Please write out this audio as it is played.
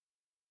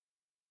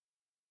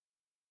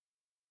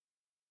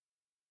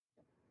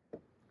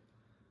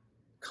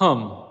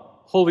Come,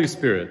 Holy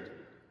Spirit,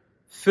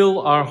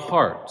 fill our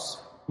hearts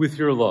with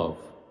your love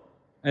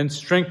and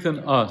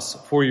strengthen us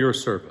for your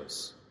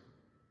service.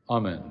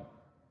 Amen.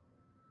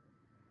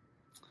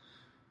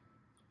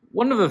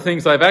 One of the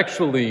things I've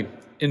actually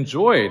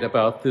enjoyed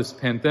about this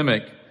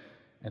pandemic,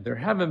 and there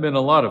haven't been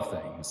a lot of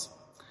things,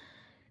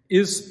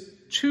 is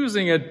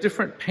choosing a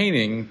different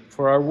painting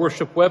for our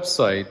worship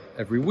website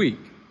every week.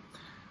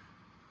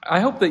 I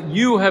hope that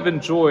you have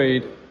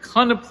enjoyed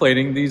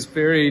contemplating these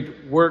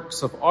varied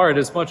works of art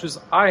as much as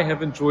I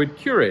have enjoyed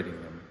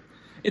curating them.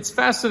 It's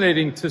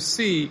fascinating to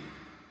see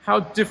how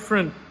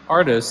different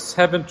artists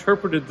have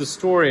interpreted the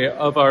story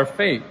of our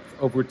faith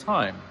over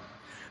time.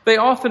 They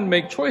often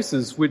make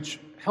choices which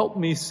help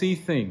me see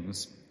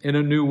things in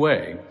a new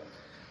way,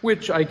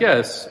 which I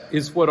guess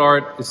is what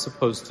art is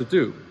supposed to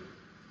do.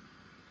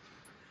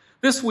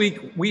 This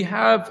week, we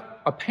have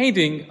a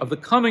painting of the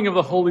coming of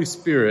the Holy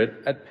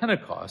Spirit at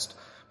Pentecost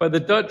by the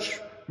Dutch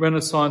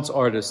Renaissance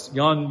artist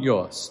Jan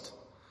Jost.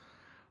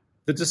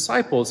 The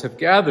disciples have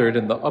gathered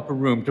in the upper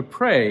room to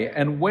pray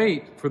and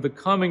wait for the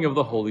coming of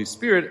the Holy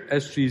Spirit,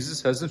 as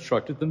Jesus has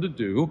instructed them to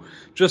do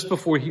just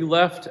before he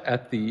left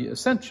at the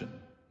Ascension.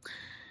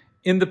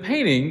 In the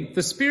painting,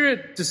 the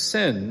Spirit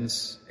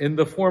descends in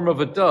the form of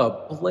a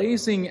dove,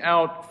 blazing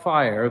out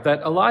fire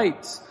that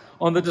alights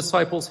on the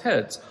disciples'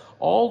 heads.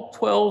 All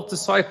 12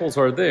 disciples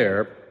are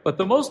there, but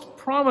the most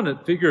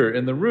prominent figure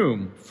in the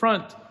room,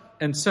 front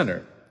and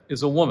center,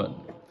 is a woman.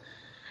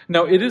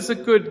 Now, it is a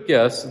good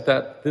guess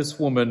that this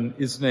woman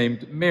is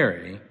named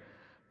Mary,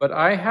 but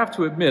I have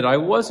to admit I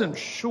wasn't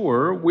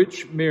sure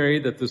which Mary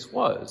that this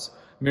was,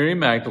 Mary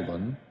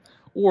Magdalene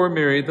or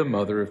Mary, the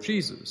mother of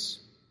Jesus.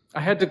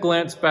 I had to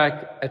glance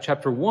back at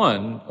chapter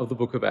 1 of the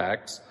book of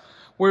Acts,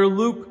 where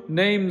Luke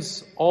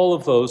names all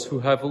of those who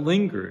have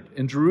lingered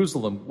in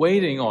Jerusalem,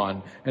 waiting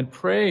on and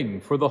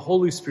praying for the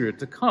Holy Spirit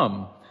to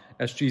come,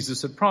 as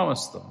Jesus had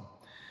promised them.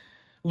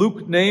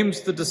 Luke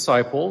names the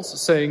disciples,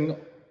 saying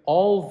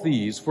all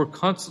these were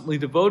constantly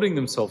devoting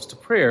themselves to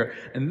prayer,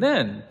 and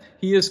then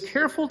he is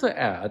careful to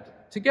add,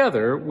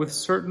 together with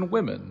certain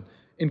women,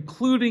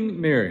 including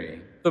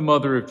Mary, the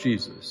mother of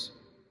Jesus.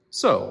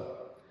 So,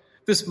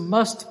 this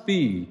must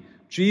be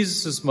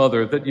Jesus'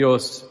 mother that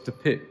Jost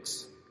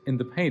depicts in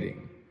the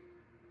painting.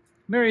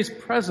 Mary's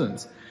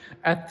presence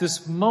at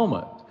this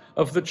moment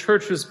of the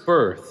church's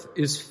birth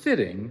is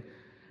fitting,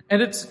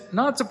 and it's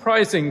not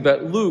surprising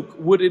that Luke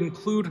would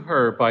include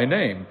her by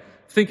name.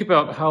 Think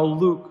about how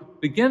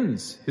Luke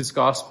begins his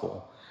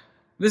gospel.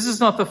 This is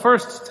not the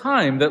first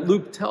time that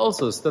Luke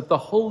tells us that the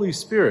Holy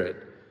Spirit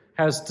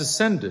has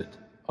descended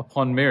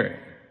upon Mary.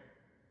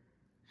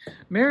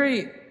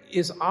 Mary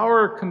is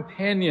our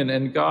companion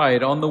and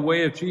guide on the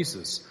way of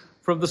Jesus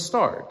from the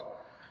start.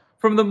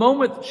 From the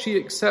moment she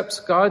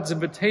accepts God's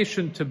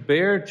invitation to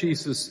bear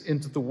Jesus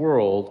into the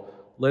world,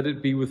 let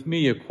it be with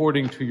me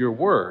according to your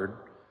word,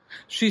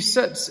 she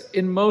sets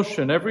in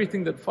motion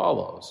everything that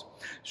follows.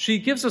 She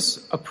gives us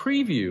a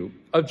preview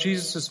of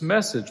Jesus'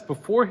 message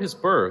before his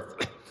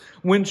birth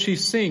when she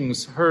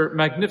sings her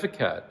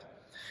Magnificat.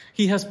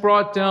 He has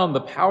brought down the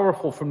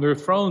powerful from their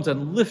thrones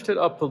and lifted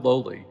up the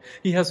lowly.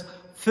 He has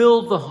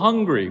filled the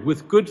hungry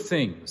with good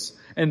things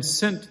and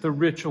sent the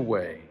rich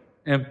away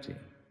empty.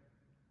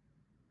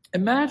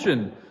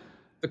 Imagine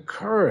the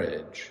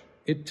courage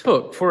it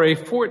took for a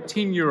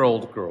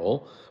 14-year-old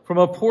girl from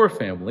a poor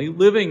family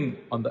living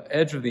on the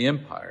edge of the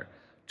empire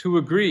to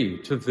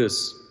agree to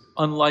this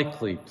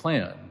unlikely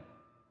plan.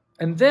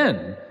 And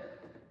then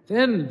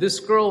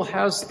this girl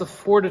has the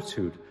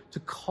fortitude to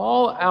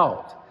call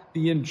out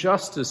the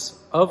injustice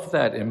of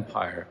that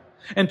empire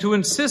and to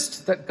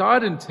insist that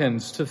God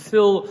intends to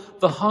fill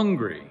the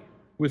hungry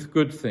with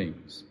good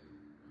things.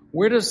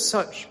 Where does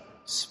such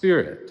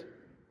spirit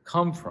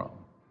come from?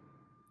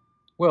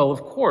 Well,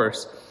 of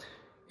course,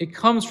 it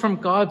comes from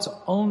God's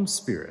own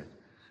Spirit.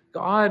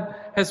 God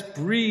has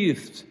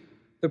breathed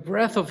the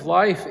breath of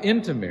life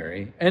into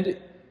Mary, and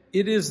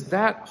it is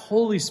that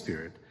Holy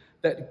Spirit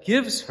that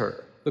gives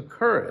her the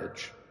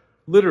courage.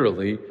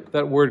 Literally,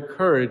 that word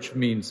courage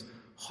means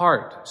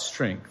heart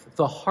strength,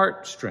 the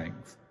heart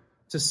strength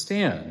to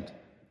stand,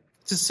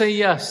 to say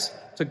yes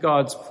to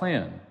God's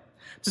plan,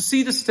 to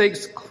see the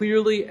stakes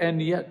clearly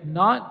and yet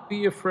not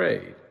be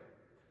afraid,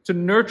 to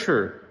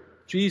nurture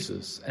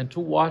Jesus and to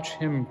watch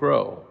him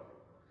grow.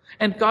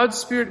 And God's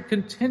Spirit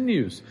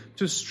continues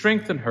to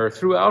strengthen her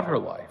throughout her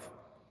life.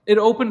 It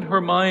opened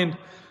her mind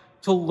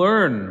to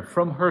learn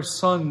from her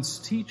son's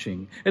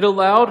teaching. It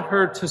allowed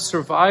her to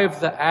survive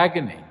the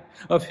agony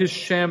of his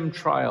sham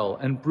trial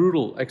and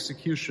brutal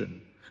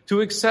execution,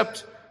 to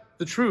accept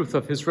the truth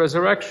of his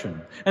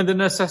resurrection and the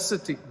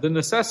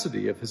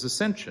necessity of his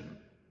ascension,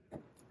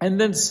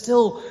 and then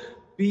still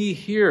be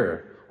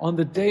here on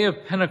the day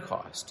of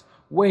Pentecost,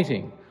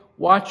 waiting,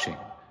 watching,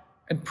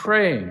 and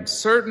praying,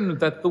 certain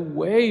that the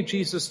way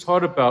Jesus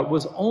taught about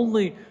was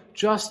only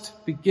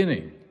just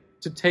beginning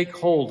to take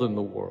hold in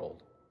the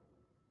world.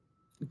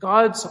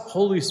 God's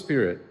Holy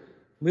Spirit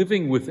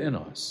living within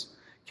us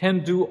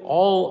can do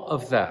all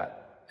of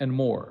that and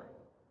more.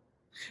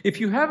 If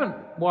you haven't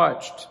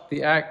watched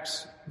the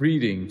Acts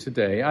reading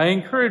today, I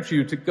encourage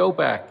you to go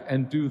back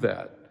and do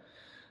that.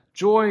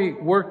 Joy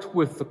worked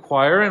with the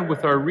choir and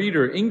with our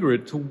reader,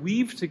 Ingrid, to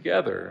weave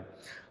together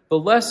the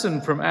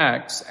lesson from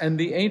Acts and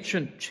the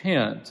ancient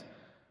chant,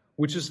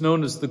 which is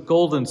known as the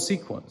Golden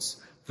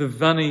Sequence, the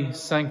Veni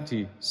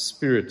Sancti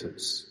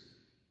Spiritus.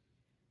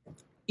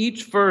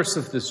 Each verse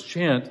of this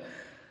chant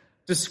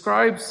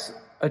describes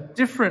a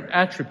different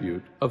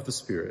attribute of the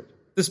Spirit.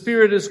 The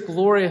Spirit is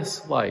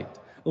glorious light,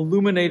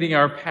 illuminating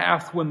our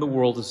path when the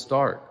world is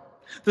dark.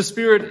 The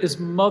Spirit is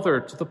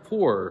mother to the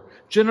poor,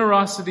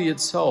 generosity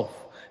itself,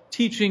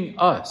 teaching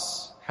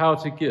us how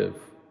to give.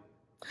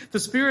 The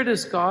Spirit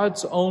is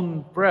God's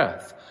own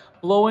breath,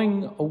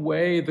 blowing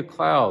away the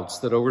clouds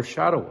that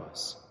overshadow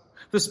us.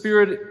 The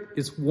Spirit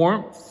is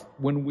warmth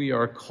when we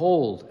are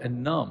cold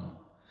and numb.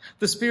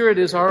 The Spirit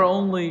is our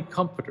only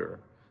comforter,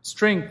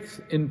 strength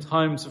in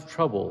times of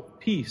trouble,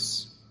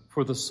 peace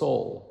for the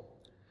soul.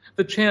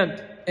 The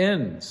chant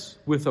ends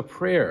with a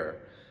prayer.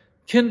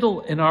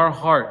 Kindle in our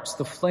hearts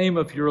the flame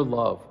of your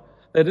love,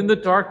 that in the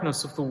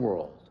darkness of the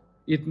world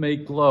it may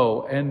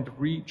glow and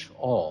reach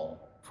all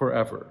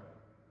forever.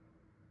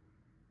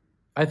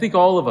 I think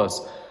all of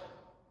us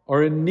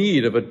are in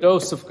need of a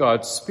dose of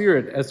God's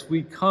Spirit as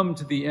we come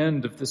to the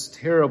end of this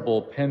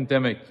terrible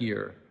pandemic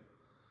year.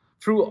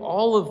 Through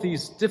all of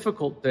these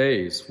difficult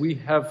days, we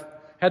have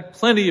had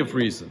plenty of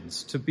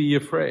reasons to be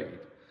afraid.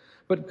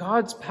 But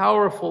God's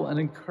powerful and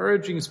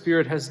encouraging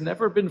Spirit has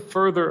never been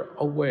further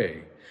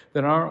away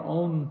than our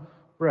own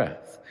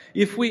breath.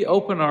 If we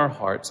open our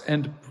hearts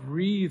and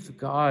breathe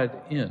God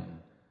in,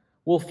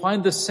 we'll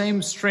find the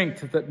same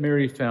strength that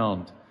Mary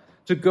found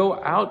to go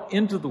out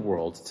into the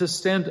world, to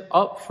stand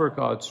up for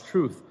God's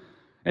truth,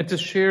 and to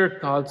share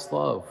God's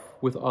love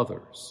with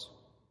others.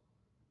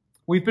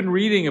 We've been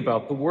reading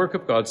about the work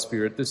of God's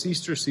Spirit this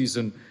Easter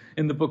season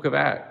in the book of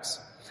Acts.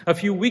 A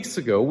few weeks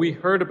ago, we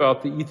heard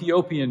about the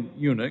Ethiopian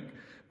eunuch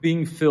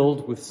being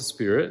filled with the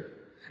Spirit,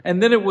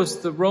 and then it was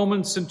the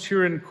Roman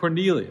centurion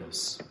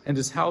Cornelius and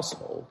his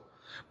household.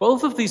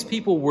 Both of these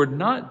people were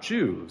not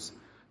Jews,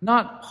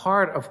 not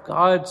part of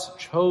God's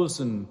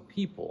chosen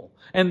people,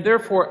 and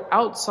therefore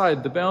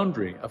outside the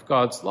boundary of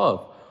God's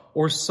love,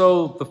 or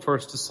so the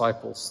first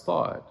disciples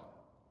thought.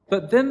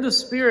 But then the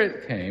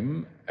Spirit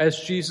came, as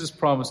Jesus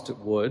promised it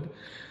would,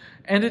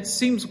 and it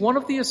seems one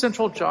of the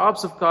essential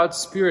jobs of God's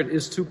Spirit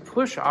is to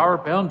push our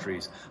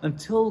boundaries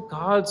until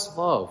God's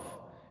love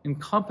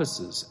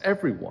encompasses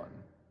everyone.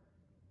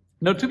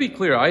 Now, to be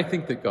clear, I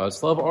think that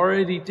God's love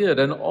already did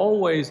and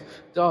always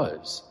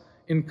does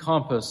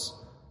encompass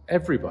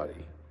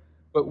everybody,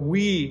 but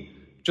we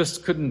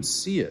just couldn't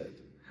see it.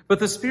 But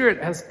the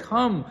Spirit has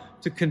come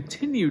to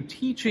continue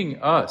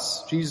teaching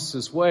us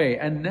Jesus' way,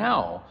 and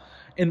now,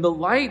 in the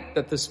light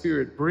that the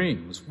Spirit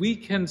brings, we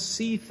can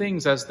see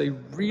things as they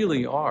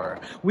really are.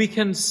 We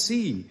can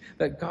see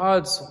that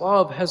God's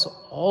love has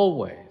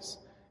always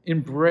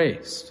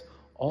embraced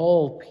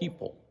all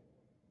people.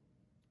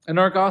 In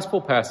our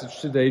gospel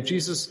passage today,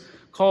 Jesus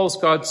calls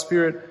God's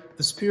Spirit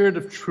the Spirit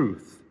of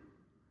truth.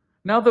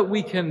 Now that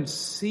we can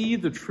see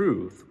the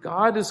truth,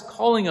 God is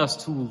calling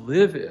us to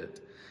live it,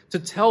 to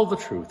tell the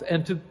truth,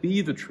 and to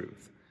be the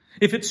truth.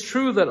 If it's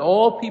true that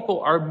all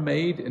people are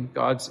made in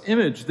God's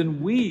image,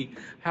 then we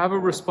have a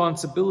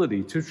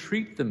responsibility to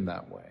treat them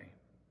that way.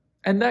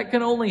 And that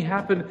can only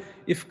happen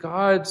if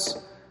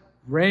God's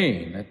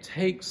reign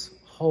takes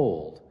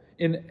hold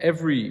in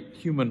every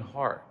human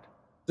heart.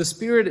 The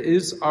Spirit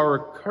is our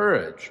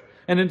courage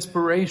and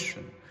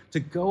inspiration to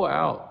go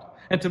out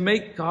and to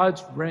make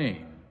God's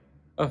reign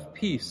of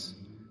peace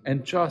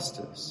and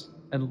justice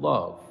and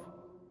love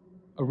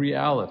a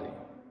reality.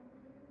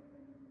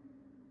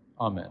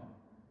 Amen.